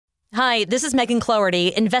Hi, this is Megan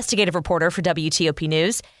Cloherty, investigative reporter for WTOP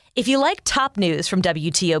News. If you like top news from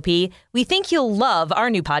WTOP, we think you'll love our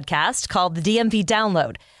new podcast called The DMV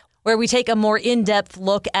Download, where we take a more in-depth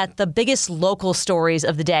look at the biggest local stories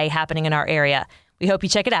of the day happening in our area. We hope you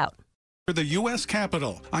check it out. For the U.S.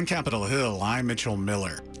 Capitol. On Capitol Hill, I'm Mitchell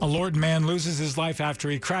Miller. A Lord man loses his life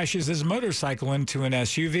after he crashes his motorcycle into an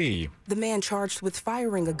SUV. The man charged with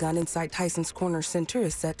firing a gun inside Tyson's Corner Center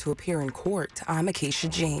is set to appear in court. I'm Acacia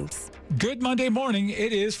James. Good Monday morning.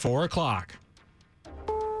 It is 4 o'clock.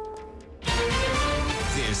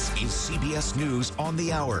 This is CBS News on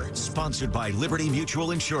the Hour, sponsored by Liberty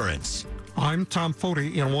Mutual Insurance. I'm Tom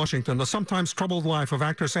Foti in Washington. The sometimes troubled life of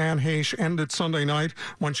actress Anne Heche ended Sunday night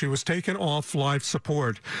when she was taken off life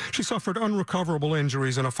support. She suffered unrecoverable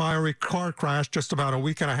injuries in a fiery car crash just about a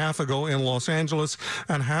week and a half ago in Los Angeles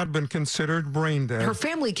and had been considered brain dead. Her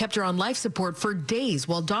family kept her on life support for days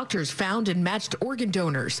while doctors found and matched organ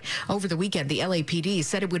donors. Over the weekend, the LAPD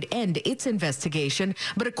said it would end its investigation,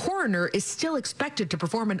 but a coroner is still expected to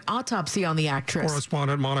perform an autopsy on the actress.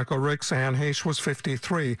 Correspondent Monica Ricks. Anne Heche was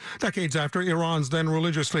 53. Decades after Iran's then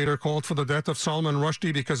religious leader called for the death of Salman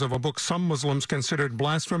Rushdie because of a book some Muslims considered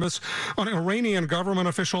blasphemous, an Iranian government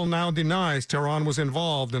official now denies Tehran was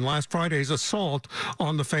involved in last Friday's assault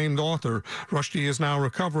on the famed author. Rushdie is now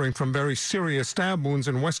recovering from very serious stab wounds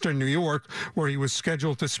in western New York, where he was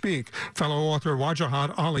scheduled to speak. Fellow author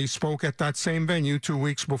Wajahat Ali spoke at that same venue 2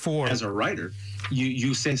 weeks before. As a writer,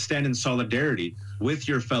 you stand in solidarity with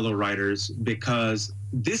your fellow writers because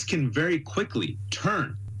this can very quickly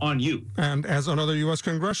turn on you. And as another U.S.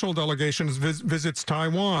 congressional delegation visits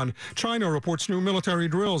Taiwan, China reports new military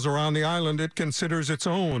drills around the island it considers its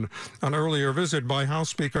own. An earlier visit by House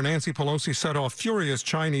Speaker Nancy Pelosi set off furious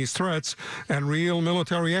Chinese threats and real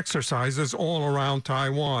military exercises all around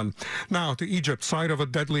Taiwan. Now to Egypt, site of a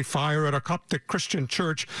deadly fire at a Coptic Christian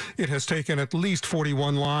church. It has taken at least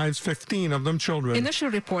 41 lives, 15 of them children. Initial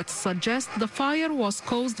reports suggest the fire was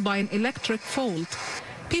caused by an electric fault.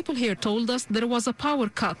 People here told us there was a power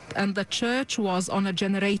cut and the church was on a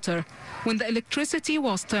generator. When the electricity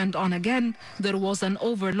was turned on again, there was an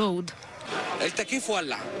overload.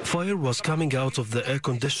 Fire was coming out of the air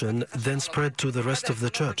condition, then spread to the rest of the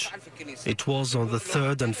church. It was on the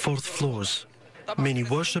third and fourth floors. Many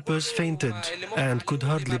worshippers fainted and could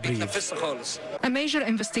hardly breathe. A major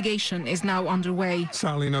investigation is now underway.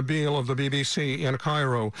 Sally Nabil of the BBC in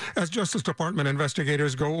Cairo. As Justice Department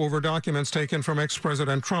investigators go over documents taken from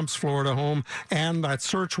ex-President Trump's Florida home, and that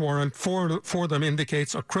search warrant for them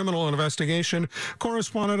indicates a criminal investigation,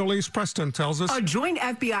 correspondent Elise Preston tells us. A joint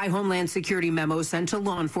FBI Homeland Security memo sent to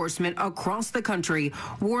law enforcement across the country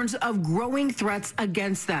warns of growing threats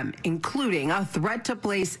against them, including a threat to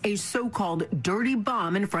place a so-called dirty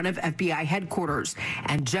bomb in front of FBI headquarters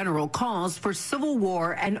and general calls for civil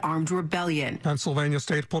war and armed rebellion. Pennsylvania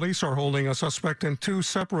State Police are holding a suspect in two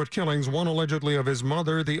separate killings, one allegedly of his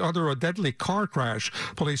mother, the other a deadly car crash.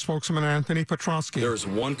 Police spokesman Anthony Petrosky. There is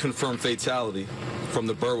one confirmed fatality from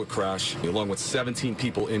the Berwick crash, along with 17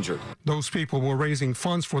 people injured. Those people were raising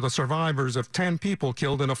funds for the survivors of 10 people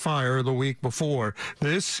killed in a fire the week before.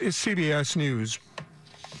 This is CBS News.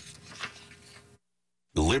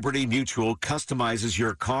 Liberty Mutual customizes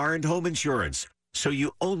your car and home insurance, so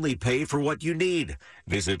you only pay for what you need.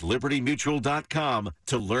 Visit libertymutual.com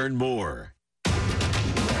to learn more.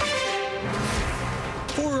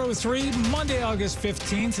 4:03, Monday, August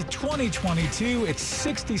 15th, 2022. It's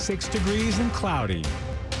 66 degrees and cloudy.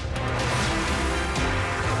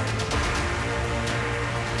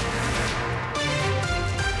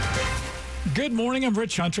 Good morning, I'm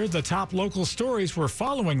Rich Hunter. The top local stories we're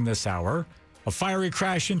following this hour. A fiery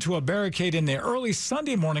crash into a barricade in the early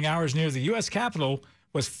Sunday morning hours near the U.S. Capitol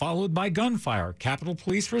was followed by gunfire. Capitol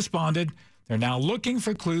Police responded. They're now looking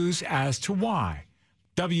for clues as to why.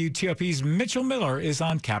 WTOP's Mitchell Miller is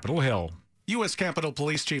on Capitol Hill. U.S. Capitol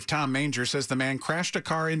Police Chief Tom Manger says the man crashed a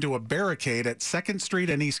car into a barricade at 2nd Street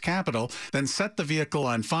and East Capitol, then set the vehicle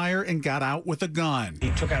on fire and got out with a gun. He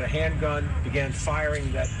took out a handgun, began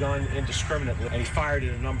firing that gun indiscriminately, and he fired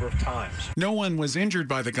it a number of times. No one was injured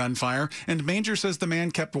by the gunfire, and Manger says the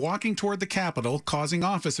man kept walking toward the Capitol, causing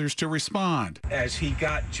officers to respond. As he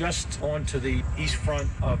got just onto the east front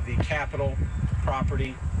of the Capitol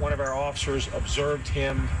property, one of our officers observed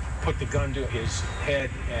him put the gun to his head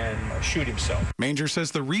and shoot himself. Manger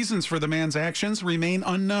says the reasons for the man's actions remain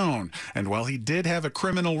unknown, and while he did have a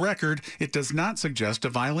criminal record, it does not suggest a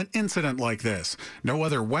violent incident like this. No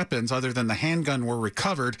other weapons other than the handgun were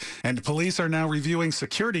recovered, and police are now reviewing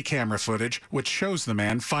security camera footage which shows the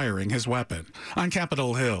man firing his weapon. On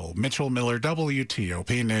Capitol Hill, Mitchell Miller,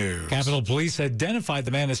 WTOP News. Capitol Police identified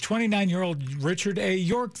the man as 29-year-old Richard A.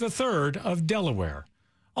 York III of Delaware.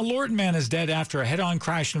 A Lorton man is dead after a head-on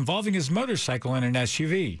crash involving his motorcycle and an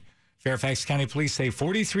SUV. Fairfax County Police say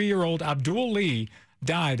 43-year-old Abdul Lee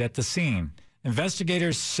died at the scene.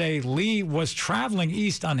 Investigators say Lee was traveling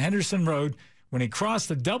east on Henderson Road when he crossed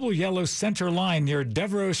the double yellow center line near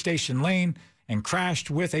Devereaux Station Lane and crashed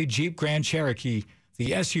with a Jeep Grand Cherokee.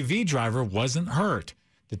 The SUV driver wasn't hurt.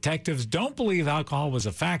 Detectives don't believe alcohol was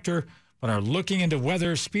a factor, but are looking into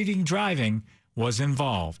whether speeding driving was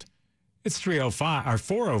involved. It's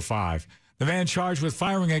 4:05. The man charged with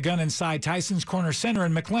firing a gun inside Tyson's Corner Center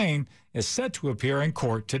in McLean is set to appear in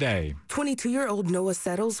court today. 22-year-old Noah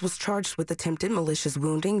Settles was charged with attempted malicious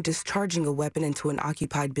wounding, discharging a weapon into an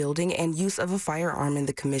occupied building, and use of a firearm in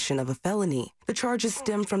the commission of a felony. The charges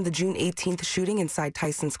stem from the June 18th shooting inside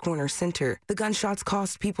Tyson's Corner Center. The gunshots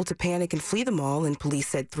caused people to panic and flee the mall, and police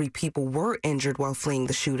said 3 people were injured while fleeing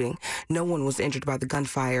the shooting. No one was injured by the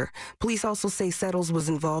gunfire. Police also say Settles was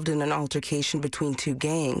involved in an altercation between 2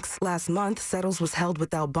 gangs. Last month, Settles was held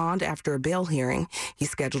without bond after a bail hearing.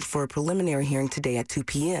 He's scheduled for a preliminary hearing today at 2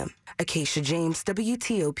 p.m. Acacia James,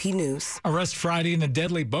 WTOP News. Arrest Friday in a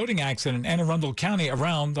deadly boating accident in Anne Arundel County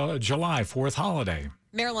around the July 4th holiday.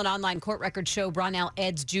 Maryland Online court records show Bronell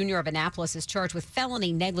Eds Jr. of Annapolis is charged with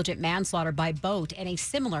felony negligent manslaughter by boat and a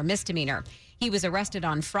similar misdemeanor. He was arrested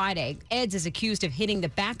on Friday. Eds is accused of hitting the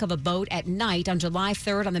back of a boat at night on July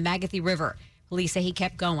 3rd on the Magathie River. Police say he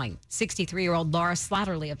kept going. 63-year-old Laura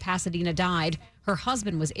Slatterly of Pasadena died. Her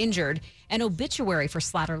husband was injured. An obituary for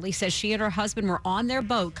Slatterly says she and her husband were on their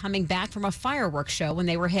boat coming back from a fireworks show when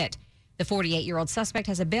they were hit. The 48-year-old suspect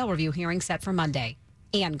has a bail review hearing set for Monday.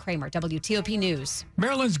 Ann Kramer, WTOP News.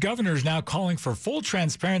 Maryland's governor is now calling for full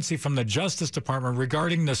transparency from the Justice Department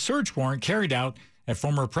regarding the search warrant carried out at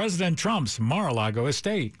former President Trump's Mar-a-Lago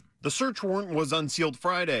estate. The search warrant was unsealed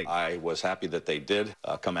Friday. I was happy that they did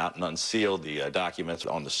come out and unseal the documents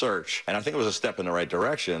on the search. And I think it was a step in the right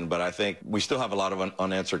direction, but I think we still have a lot of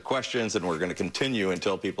unanswered questions, and we're going to continue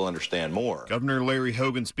until people understand more. Governor Larry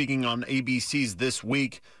Hogan speaking on ABC's This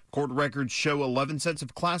Week. Court records show 11 sets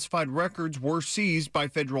of classified records were seized by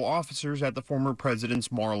federal officers at the former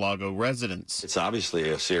president's Mar-a-Lago residence. It's obviously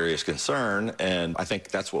a serious concern, and I think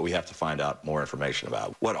that's what we have to find out more information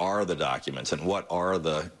about. What are the documents, and what are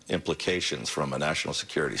the implications from a national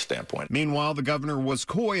security standpoint? Meanwhile, the governor was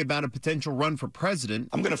coy about a potential run for president.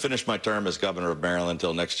 I'm going to finish my term as governor of Maryland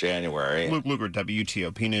until next January. Luke Luger,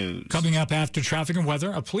 WTOP News. Coming up after traffic and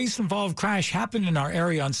weather, a police-involved crash happened in our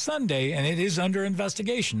area on Sunday, and it is under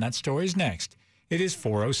investigation. That story's next. It is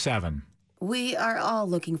 4:07. We are all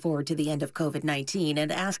looking forward to the end of COVID-19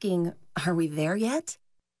 and asking, are we there yet?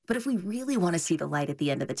 But if we really want to see the light at the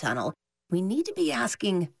end of the tunnel, we need to be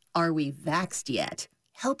asking, are we vaxxed yet?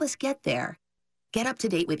 Help us get there. Get up to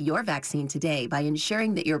date with your vaccine today by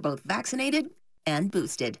ensuring that you're both vaccinated and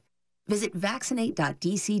boosted. Visit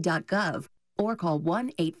vaccinate.dc.gov or call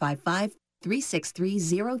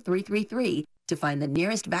 1-855-363-0333 to find the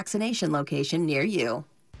nearest vaccination location near you.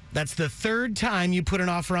 That's the 3rd time you put an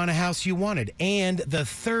offer on a house you wanted, and the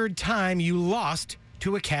 3rd time you lost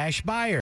to a cash buyer.